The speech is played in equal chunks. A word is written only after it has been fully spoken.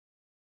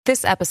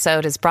This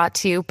episode is brought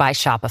to you by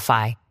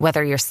Shopify.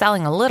 Whether you're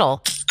selling a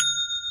little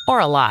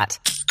or a lot,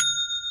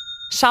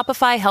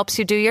 Shopify helps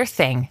you do your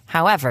thing,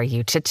 however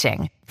you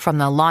cha-ching. From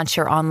the launch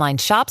your online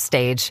shop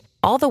stage,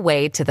 all the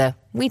way to the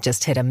we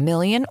just hit 1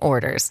 million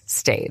orders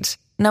stage.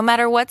 No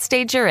matter what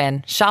stage you're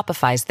in,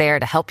 Shopify's there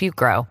to help you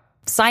grow.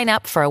 Sign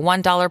up for a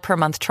 $1 per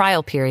month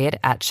trial period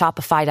at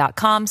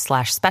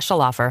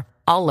shopify.com/special offer,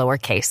 all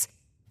lowercase.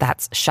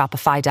 That's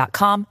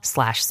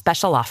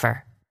shopify.com/special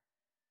offer.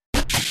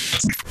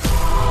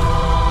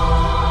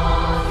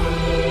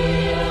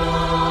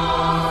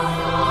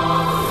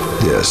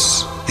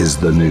 This is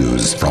the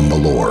news from the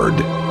Lord.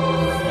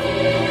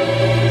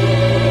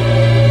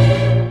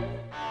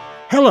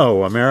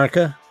 Hello,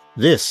 America.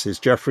 This is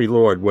Jeffrey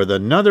Lord with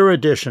another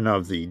edition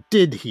of the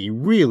Did He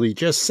Really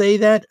Just Say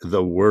That?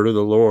 The Word of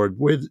the Lord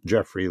with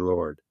Jeffrey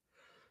Lord.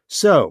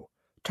 So,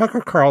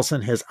 Tucker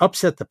Carlson has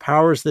upset the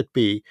powers that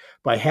be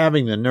by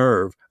having the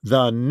nerve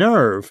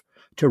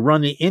to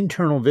run the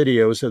internal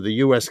videos of the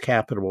U.S.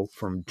 Capitol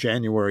from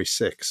January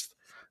 6th.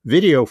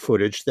 Video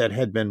footage that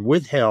had been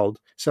withheld,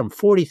 some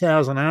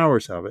 40,000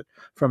 hours of it,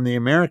 from the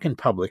American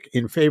public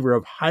in favor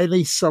of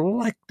highly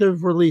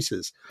selective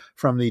releases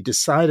from the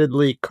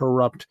decidedly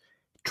corrupt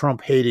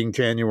Trump-hating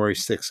January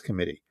 6th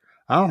committee.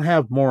 I'll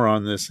have more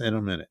on this in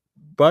a minute.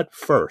 But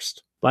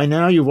first, by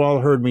now you've all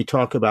heard me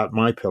talk about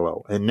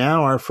MyPillow, and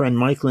now our friend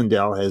Mike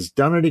Lindell has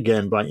done it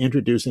again by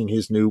introducing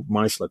his new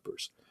My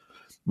Slippers.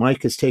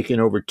 Mike has taken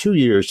over 2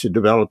 years to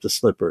develop the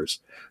slippers.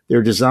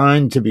 They're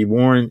designed to be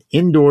worn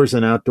indoors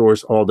and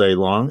outdoors all day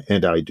long,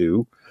 and I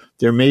do.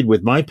 They're made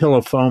with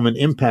MyPillow foam and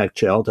impact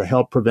gel to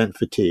help prevent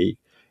fatigue,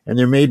 and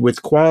they're made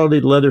with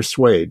quality leather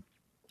suede.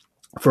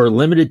 For a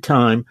limited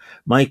time,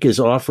 Mike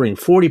is offering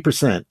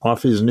 40%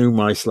 off his new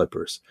My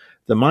Slippers.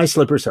 The My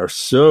Slippers are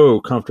so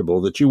comfortable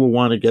that you will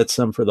want to get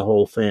some for the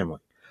whole family.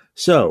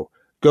 So,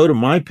 go to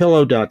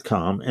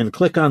MyPillow.com and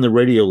click on the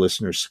radio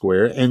listeners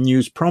square and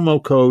use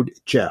promo code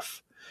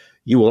Jeff.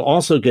 You will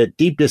also get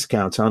deep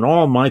discounts on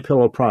all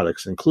MyPillow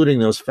products, including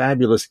those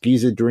fabulous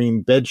Giza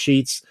Dream bed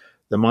sheets,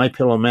 the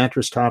MyPillow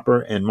mattress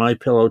topper, and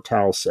MyPillow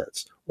towel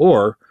sets.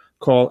 Or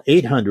call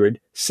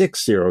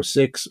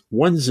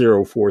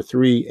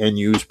 800-606-1043 and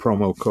use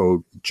promo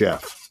code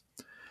Jeff.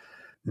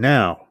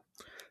 Now,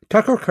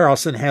 Tucker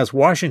Carlson has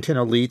Washington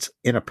elites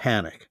in a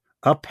panic.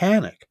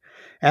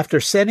 After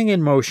setting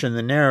in motion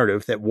the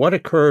narrative that what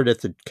occurred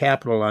at the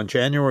Capitol on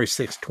January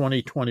 6,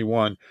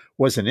 2021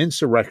 was an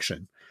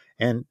insurrection,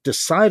 and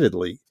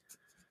decidedly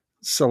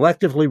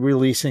selectively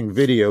releasing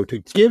video to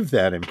give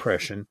that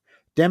impression,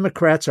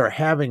 Democrats are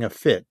having a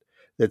fit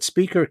that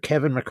Speaker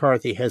Kevin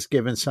McCarthy has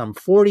given some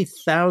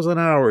 40,000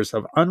 hours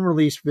of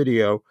unreleased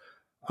video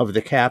of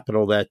the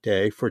Capitol that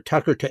day for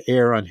Tucker to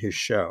air on his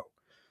show.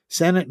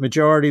 Senate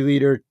Majority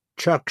Leader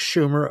Chuck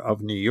Schumer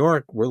of New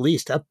York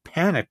released a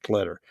panicked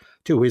letter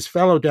to his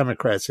fellow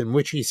Democrats in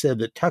which he said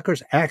that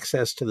Tucker's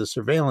access to the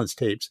surveillance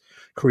tapes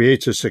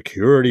creates a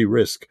security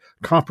risk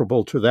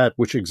comparable to that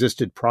which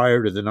existed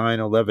prior to the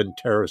 9/11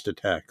 terrorist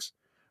attacks.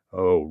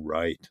 Oh,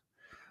 right.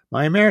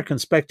 My American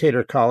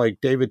Spectator colleague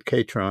David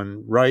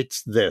Catron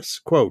writes this,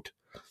 quote,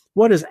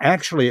 "What is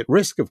actually at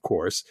risk, of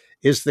course,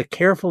 is the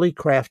carefully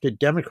crafted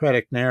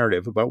Democratic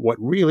narrative about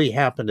what really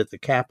happened at the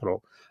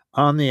Capitol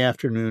on the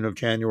afternoon of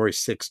January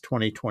 6,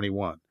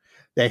 2021.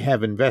 They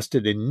have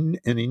invested in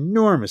an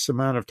enormous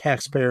amount of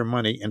taxpayer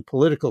money and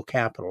political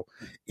capital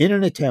in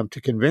an attempt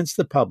to convince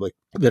the public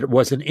that it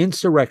was an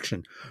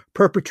insurrection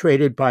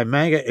perpetrated by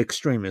MAGA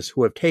extremists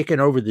who have taken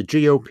over the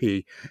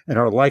GOP and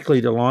are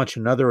likely to launch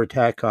another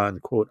attack on,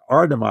 quote,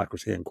 our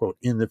democracy, unquote,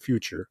 in the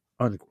future,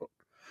 unquote."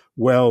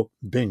 Well,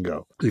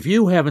 bingo. If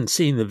you haven't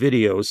seen the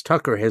videos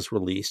Tucker has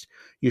released,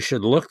 you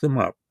should look them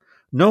up.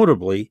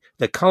 Notably,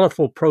 the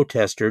colorful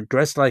protester,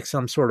 dressed like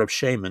some sort of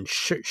shaman,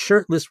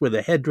 shirtless with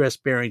a headdress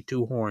bearing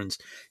 2 horns,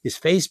 his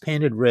face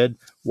painted red,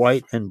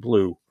 white, and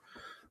blue,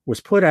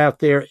 was put out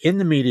there in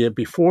the media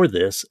before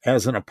this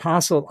as an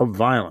apostle of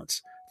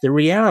violence. The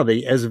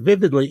reality, as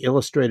vividly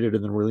illustrated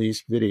in the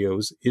released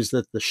videos, is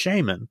that the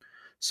shaman,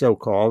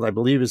 so-called, I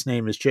believe his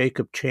name is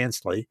Jacob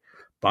Chansley,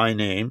 by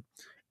name,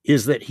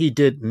 is that he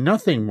did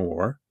nothing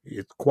more,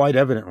 quite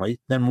evidently,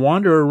 than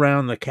wander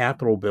around the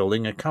Capitol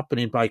building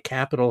accompanied by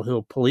Capitol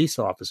Hill police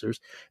officers,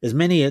 as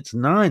many as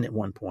 9 at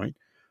one point,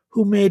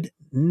 who made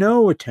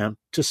no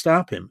attempt to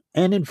stop him,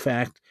 and in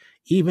fact,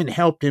 even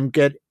helped him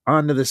get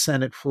onto the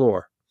Senate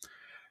floor.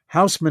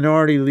 House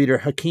Minority Leader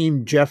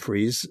Hakeem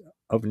Jeffries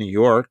of New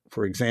York,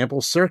 for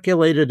example,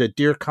 circulated a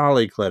Dear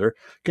Colleague letter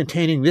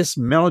containing this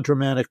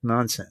melodramatic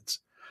nonsense.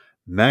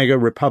 MAGA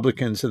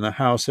Republicans in the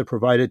House have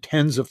provided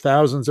tens of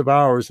thousands of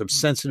hours of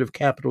sensitive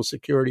Capitol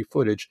security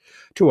footage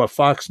to a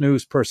Fox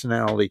News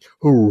personality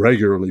who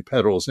regularly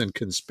peddles in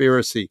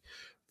conspiracy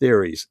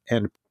theories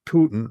and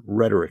Putin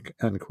rhetoric,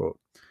 unquote.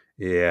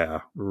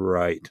 Yeah,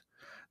 right.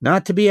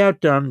 Not to be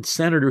outdone,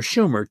 Senator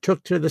Schumer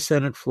took to the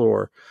Senate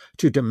floor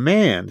to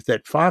demand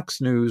that Fox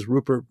News'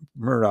 Rupert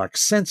Murdoch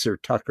censor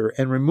Tucker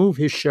and remove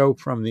his show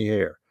from the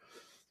air.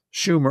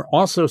 Schumer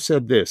also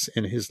said this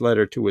in his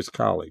letter to his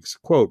colleagues,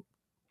 quote,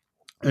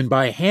 And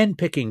by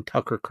handpicking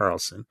Tucker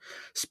Carlson,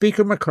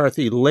 Speaker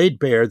McCarthy laid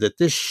bare that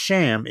this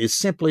sham is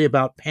simply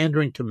about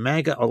pandering to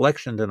MAGA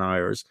election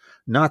deniers,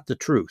 not the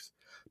truth.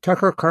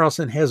 Tucker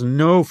Carlson has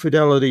no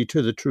fidelity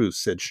to the truth,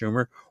 said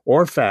Schumer,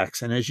 or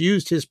facts, and has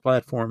used his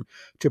platform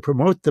to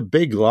promote the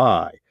big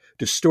lie,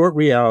 distort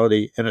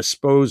reality, and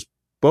expose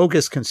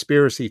bogus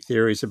conspiracy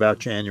theories about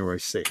January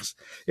 6th.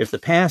 If the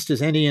past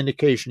is any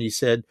indication, he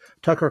said,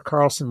 Tucker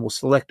Carlson will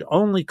select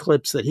only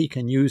clips that he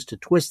can use to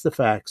twist the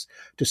facts,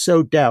 to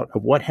sow doubt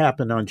of what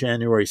happened on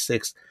January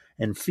 6th,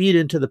 and feed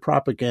into the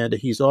propaganda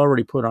he's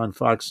already put on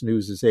Fox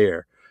News'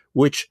 air,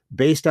 which,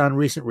 based on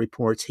recent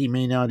reports, he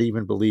may not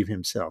even believe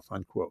himself,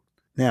 unquote.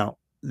 Now,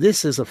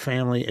 this is a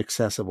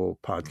family-accessible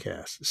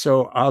podcast,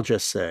 so I'll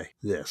just say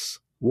this.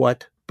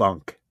 What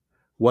bunk.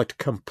 What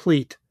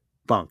complete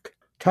bunk.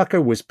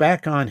 Tucker was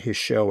back on his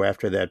show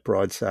after that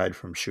broadside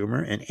from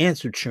Schumer and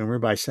answered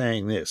Schumer by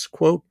saying this,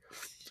 quote,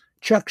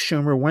 Chuck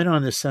Schumer went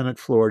on the Senate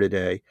floor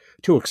today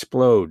to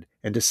explode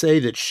and to say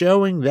that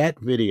showing that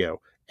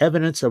video,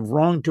 evidence of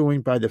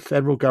wrongdoing by the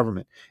federal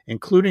government,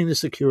 including the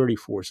security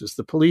forces,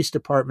 the police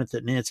department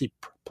that Nancy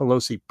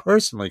Pelosi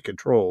personally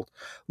controlled,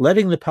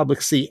 letting the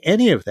public see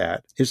any of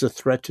that is a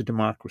threat to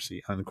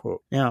democracy,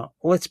 unquote. Now,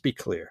 let's be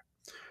clear.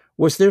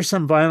 Was there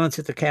some violence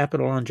at the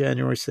Capitol on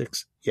January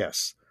 6th?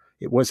 Yes.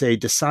 It was a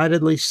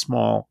decidedly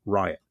small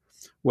riot.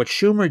 What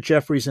Schumer,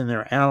 Jeffries, and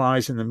their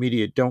allies in the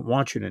media don't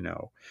want you to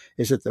know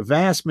is that the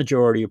vast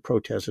majority of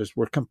protesters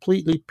were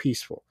completely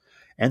peaceful,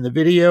 and the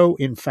video,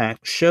 in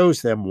fact,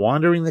 shows them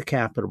wandering the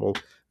Capitol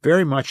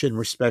very much in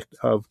respect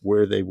of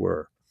where they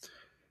were.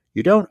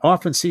 You don't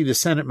often see the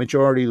Senate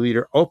Majority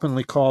Leader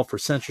openly call for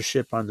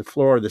censorship on the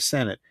floor of the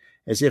Senate,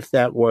 as if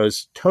that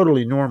was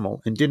totally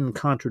normal and didn't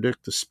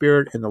contradict the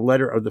spirit and the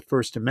letter of the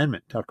First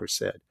Amendment, Tucker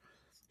said.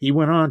 He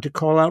went on to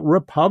call out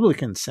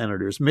Republican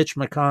senators, Mitch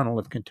McConnell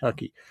of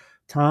Kentucky,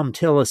 Tom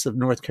Tillis of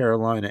North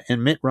Carolina,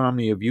 and Mitt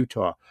Romney of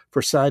Utah,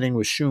 for siding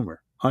with Schumer.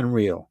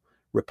 Unreal.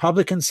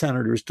 Republican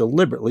senators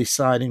deliberately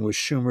siding with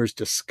Schumer's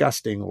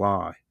disgusting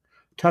lie.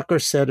 Tucker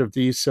said of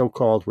these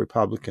so-called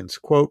Republicans,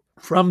 quote,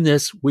 from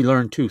this, we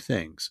learn two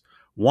things.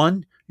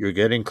 One, you're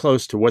getting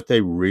close to what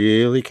they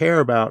really care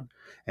about,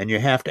 and you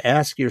have to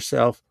ask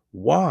yourself,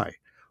 why?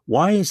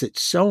 Why is it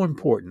so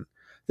important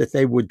that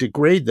they would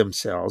degrade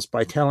themselves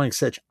by telling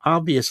such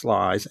obvious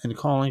lies and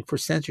calling for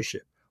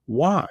censorship?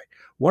 Why?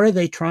 What are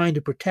they trying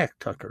to protect?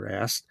 Tucker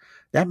asked.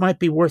 That might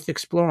be worth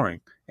exploring,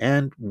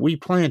 and we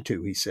plan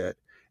to, he said.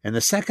 And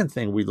the second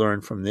thing we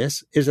learned from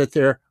this is that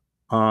they're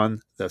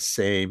on the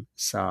same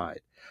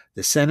side.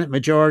 The Senate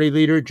Majority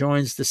Leader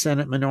joins the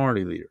Senate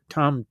Minority Leader.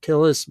 Tom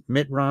Tillis,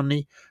 Mitt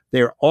Romney,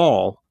 they're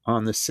all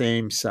on the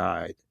same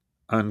side,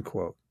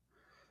 unquote.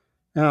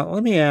 Now,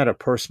 let me add a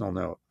personal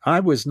note.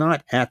 I was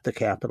not at the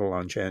Capitol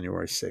on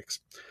January 6th,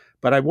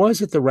 but I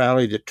was at the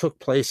rally that took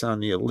place on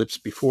the Ellipse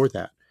before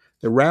that,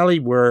 the rally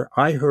where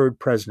I heard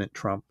President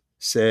Trump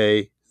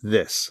say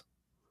this.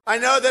 I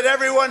know that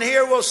everyone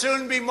here will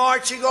soon be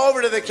marching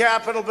over to the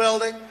Capitol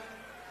building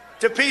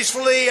to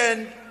peacefully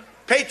and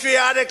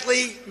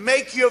patriotically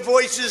make your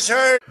voices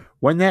heard.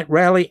 When that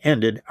rally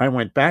ended, I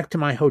went back to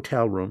my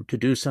hotel room to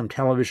do some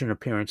television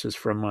appearances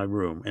from my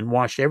room and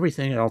watched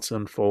everything else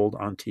unfold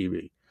on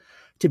TV.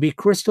 To be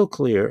crystal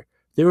clear,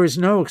 there is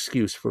no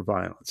excuse for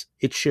violence.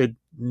 It should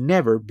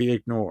never be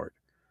ignored.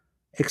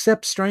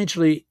 Except,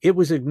 strangely, it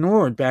was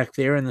ignored back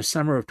there in the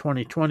summer of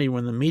 2020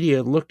 when the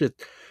media looked at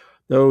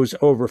those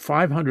over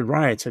 500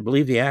 riots. I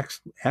believe the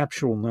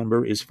actual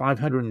number is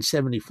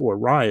 574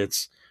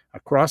 riots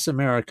across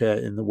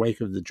America in the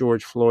wake of the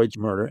George Floyd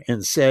murder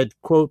and said,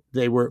 quote,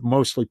 they were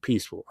mostly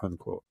peaceful,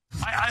 unquote.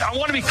 I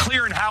want to be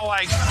clear in how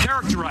I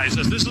characterize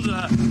this. This is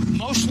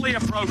mostly a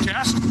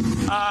protest.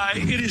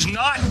 It is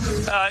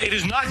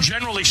not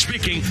generally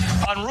speaking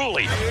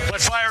unruly,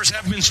 but fires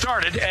have been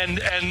started.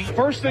 And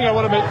first thing I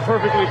want to make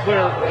perfectly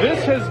clear: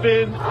 this has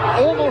been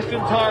almost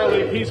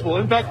entirely peaceful.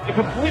 In fact,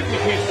 completely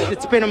peaceful.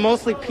 It's been a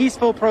mostly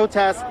peaceful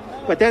protest,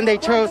 but then they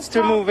chose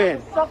to move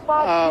in.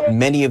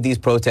 Many of these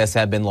protests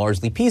have been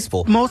largely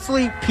peaceful.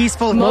 Mostly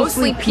peaceful.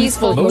 Mostly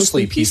peaceful.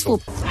 Mostly peaceful.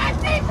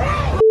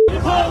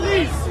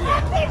 Police!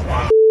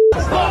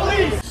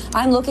 Police!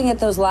 I'm looking at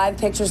those live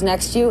pictures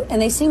next to you,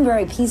 and they seem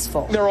very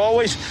peaceful. there are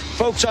always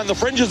folks on the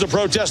fringes of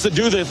protests that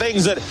do the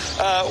things that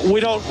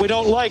we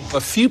don't like.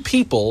 A few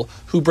people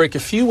who break a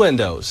few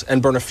windows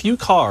and burn a few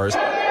cars.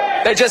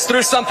 They just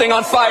threw something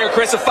on fire,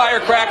 Chris, a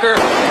firecracker.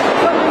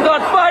 Something's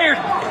on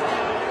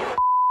fire.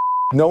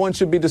 No one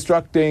should be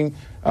destructing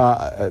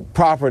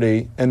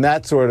property and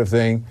that sort of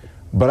thing,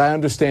 but I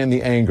understand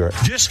the anger.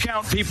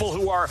 Discount people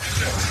who are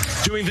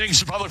doing things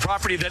to public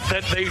property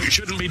that they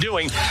shouldn't be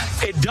doing.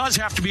 It does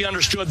have to be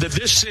understood that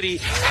this city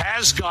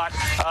has got,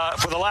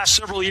 for the last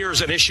several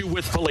years, an issue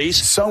with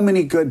police. So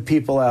many good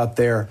people out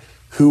there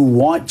who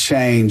want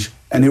change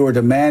and who are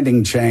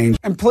demanding change.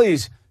 And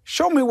please,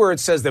 show me where it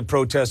says that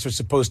protests are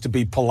supposed to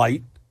be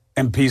polite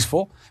and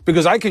peaceful,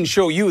 because I can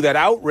show you that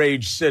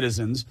outraged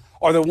citizens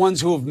are the ones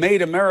who have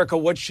made America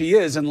what she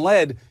is and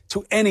led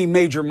to any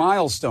major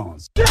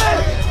milestones.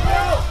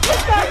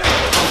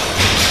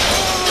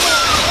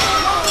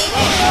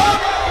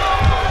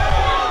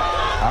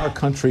 our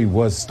country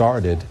was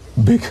started,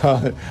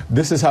 because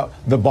this is how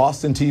the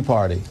Boston Tea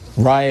Party,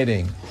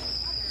 rioting.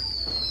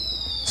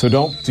 So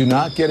do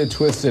not get it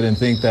twisted and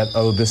think that,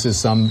 oh, this is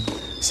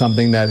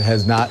something that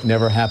has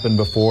never happened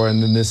before,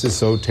 and then this is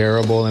so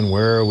terrible, and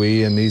where are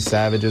we, and these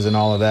savages and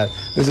all of that.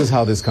 This is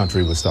how this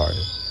country was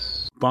started.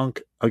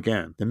 Bunk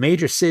again. The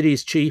Major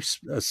Cities Chiefs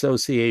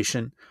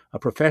Association, a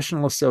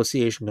professional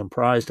association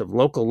comprised of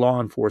local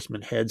law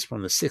enforcement heads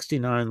from the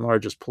 69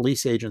 largest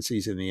police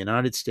agencies in the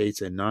United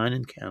States and 9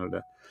 in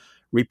Canada,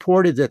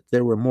 reported that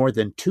there were more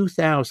than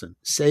 2,000,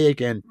 say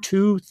again,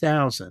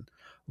 2,000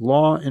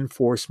 law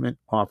enforcement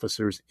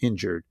officers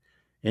injured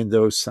in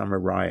those summer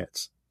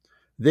riots.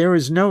 There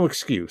is no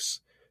excuse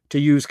to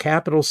use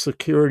Capitol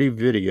security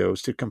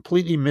videos to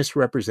completely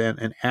misrepresent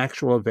an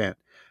actual event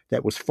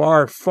that was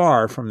far,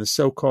 far from the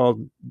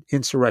so-called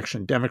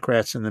insurrection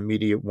Democrats and the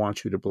media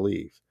want you to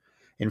believe.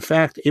 In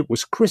fact, it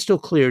was crystal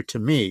clear to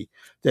me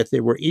that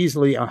there were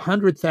easily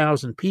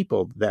 100,000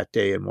 people that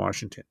day in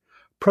Washington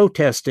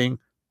protesting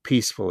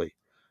peacefully.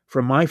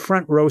 From my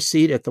front row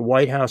seat at the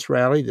White House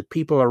rally, the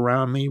people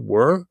around me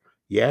were,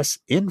 yes,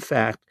 in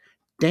fact,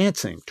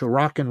 dancing to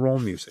rock and roll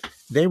music.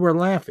 They were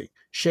laughing,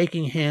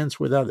 shaking hands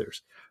with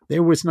others.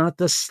 There was not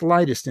the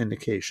slightest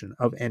indication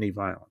of any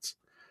violence.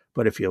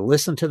 But if you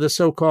listen to the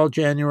so-called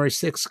January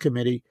 6th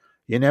committee,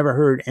 you never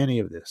heard any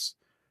of this.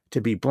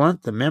 To be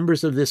blunt, the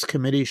members of this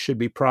committee should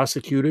be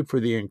prosecuted for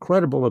the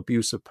incredible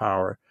abuse of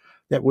power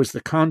that was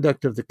the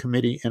conduct of the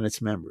committee and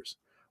its members.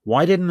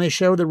 Why didn't they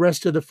show the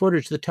rest of the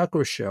footage that Tucker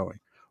was showing?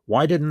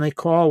 Why didn't they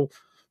call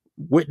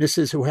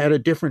witnesses who had a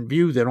different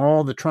view than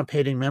all the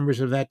Trump-hating members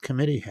of that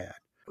committee had?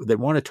 They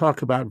want to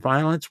talk about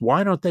violence.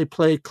 Why don't they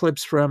play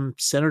clips from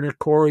Senator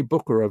Cory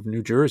Booker of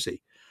New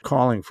Jersey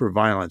calling for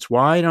violence?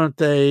 Why don't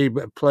they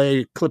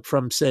play a clip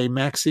from, say,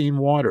 Maxine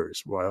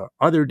Waters,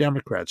 other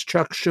Democrats,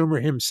 Chuck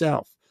Schumer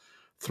himself,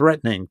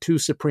 threatening 2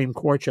 Supreme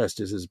Court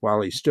justices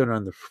while he stood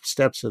on the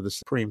steps of the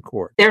Supreme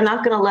Court? They're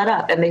not going to let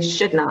up, and they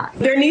should not.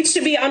 There needs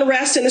to be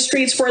unrest in the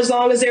streets for as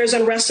long as there's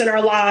unrest in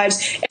our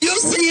lives. You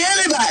see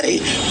anybody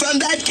from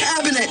that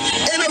cabinet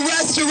in a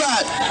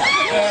restaurant,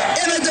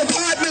 in a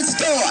department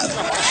store,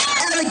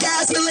 at a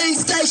gasoline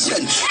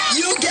station,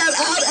 you get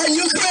out and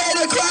you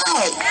create a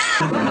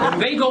crowd. When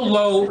they go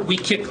low, we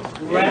kick them.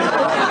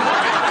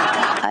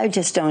 I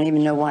just don't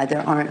even know why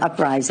there aren't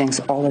uprisings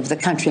all over the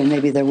country, and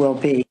maybe there will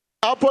be.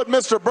 I'll put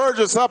Mr.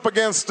 Burgess up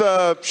against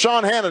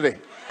Sean Hannity.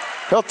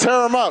 He'll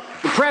tear him up.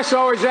 The press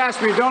always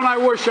asks me, don't I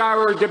wish I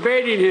were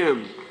debating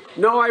him?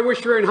 No, I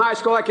wish we were in high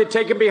school. I could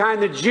take him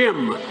behind the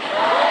gym.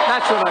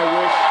 That's what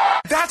I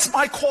wish. That's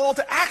my call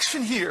to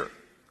action here.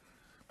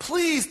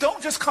 Please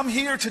don't just come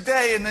here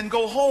today and then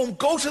go home.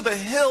 Go to the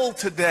Hill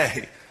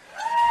today.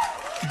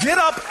 Get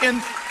up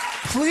and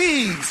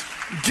please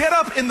get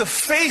up in the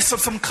face of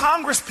some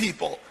Congress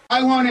people.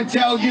 I want to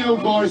tell you,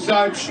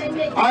 Gorsuch,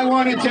 I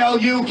want to tell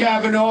you,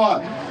 Kavanaugh,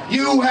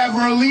 you have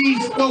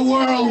released the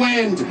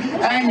whirlwind,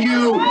 and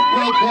you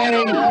will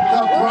pay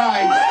the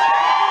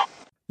price.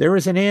 There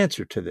is an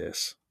answer to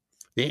this.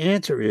 The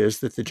answer is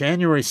that the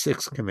January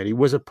 6th committee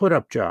was a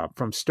put-up job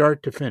from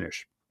start to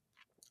finish.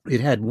 It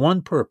had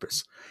one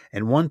purpose,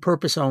 and one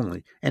purpose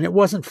only, and it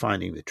wasn't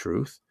finding the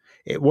truth.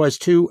 It was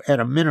to, at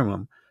a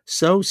minimum,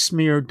 so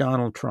smear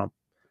Donald Trump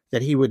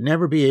that he would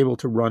never be able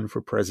to run for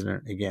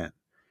president again.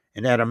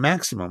 And at a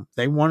maximum,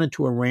 they wanted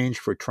to arrange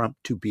for Trump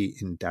to be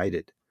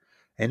indicted.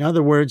 In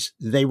other words,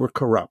 they were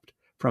corrupt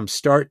from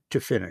start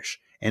to finish,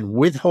 and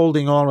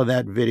withholding all of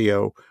that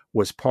video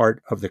was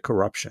part of the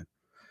corruption.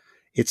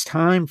 It's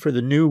time for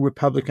the new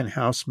Republican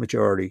House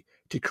majority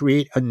to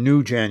create a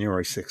new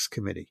January 6th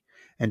committee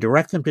and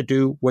direct them to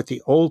do what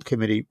the old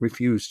committee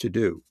refused to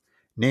do,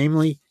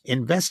 namely,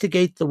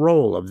 investigate the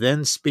role of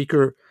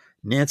then-Speaker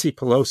Nancy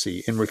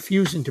Pelosi in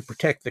refusing to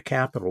protect the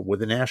Capitol with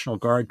the National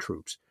Guard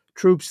troops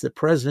that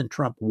President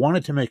Trump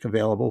wanted to make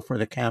available for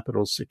the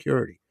Capitol's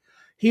security.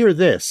 Hear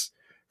this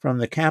from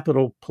the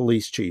Capitol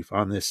Police Chief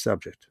on this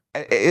subject.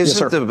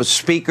 Isn't the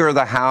Speaker of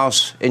the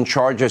House in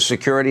charge of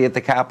security at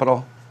the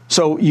Capitol?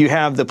 So you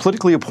have the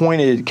politically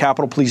appointed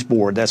Capitol Police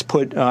Board that's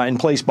put in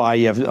place by,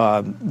 you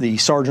have the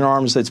Sergeant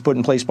Arms that's put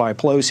in place by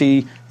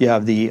Pelosi, you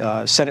have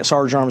the Senate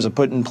Sergeant Arms that's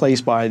put in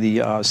place by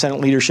the Senate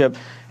leadership,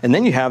 and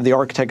then you have the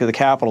Architect of the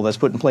Capitol that's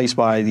put in place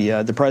by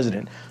the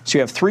President. So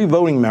you have 3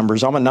 voting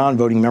members. I'm a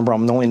non-voting member.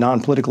 I'm the only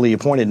non-politically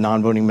appointed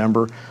non-voting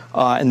member,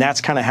 and that's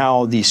kind of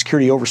how the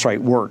security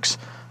oversight works.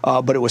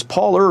 But it was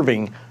Paul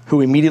Irving who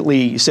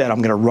immediately said, I'm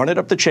going to run it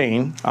up the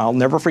chain. I'll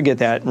never forget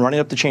that, run it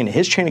up the chain.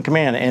 His chain of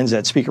command ends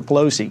at Speaker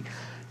Pelosi.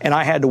 And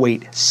I had to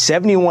wait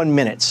 71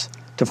 minutes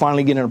to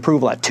finally get an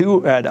approval at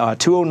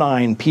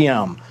 2:09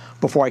 p.m.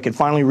 before I could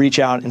finally reach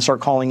out and start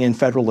calling in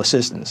federal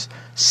assistance.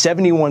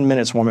 71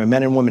 minutes where my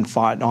men and women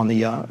fought on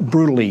the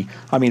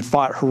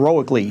fought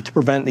heroically to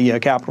prevent the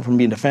Capitol from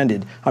being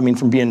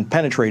from being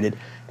penetrated.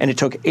 And it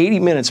took 80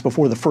 minutes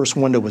before the first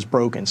window was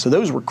broken. So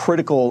those were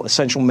critical,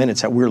 essential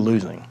minutes that we're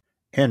losing.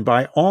 And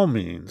by all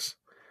means,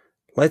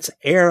 let's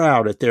air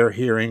out at their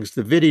hearings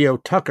the video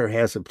Tucker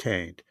has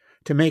obtained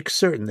to make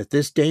certain that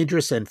this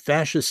dangerous and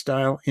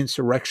fascist-style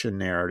insurrection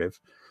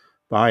narrative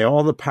by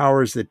all the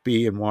powers that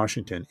be in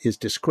Washington is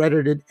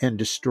discredited and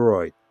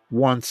destroyed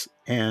once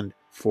and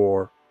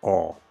for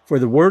all. For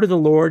the word of the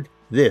Lord,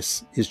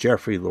 this is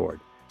Jeffrey Lord.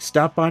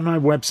 Stop by my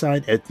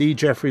website at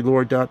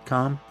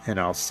thejeffreylord.com, and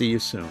I'll see you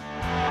soon.